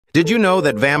Did you know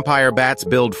that vampire bats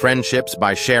build friendships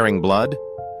by sharing blood?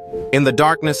 In the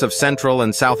darkness of Central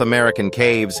and South American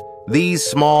caves, these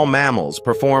small mammals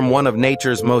perform one of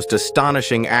nature's most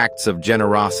astonishing acts of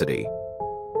generosity.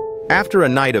 After a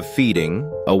night of feeding,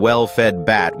 a well-fed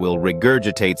bat will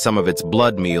regurgitate some of its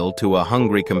blood meal to a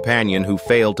hungry companion who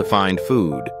failed to find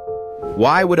food.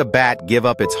 Why would a bat give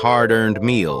up its hard-earned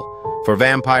meal? For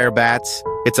vampire bats,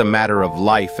 it's a matter of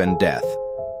life and death.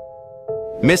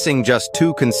 Missing just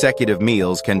 2 consecutive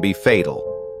meals can be fatal,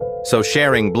 so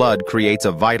sharing blood creates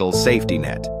a vital safety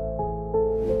net.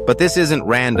 But this isn't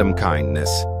random kindness.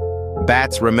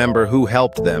 Bats remember who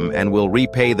helped them and will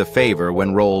repay the favor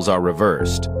when roles are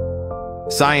reversed.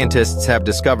 Scientists have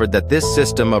discovered that this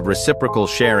system of reciprocal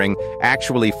sharing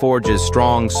actually forges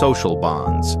strong social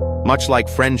bonds, much like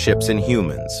friendships in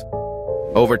humans.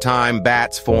 Over time,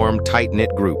 bats form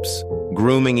tight-knit groups,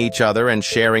 grooming each other and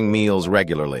sharing meals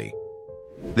regularly.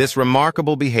 This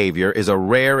remarkable behavior is a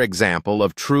rare example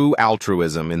of true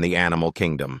altruism in the animal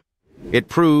kingdom. It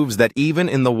proves that even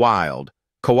in the wild,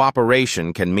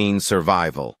 cooperation can mean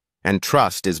survival, and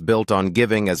trust is built on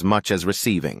giving as much as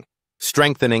receiving,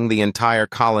 strengthening the entire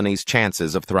colony's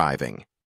chances of thriving.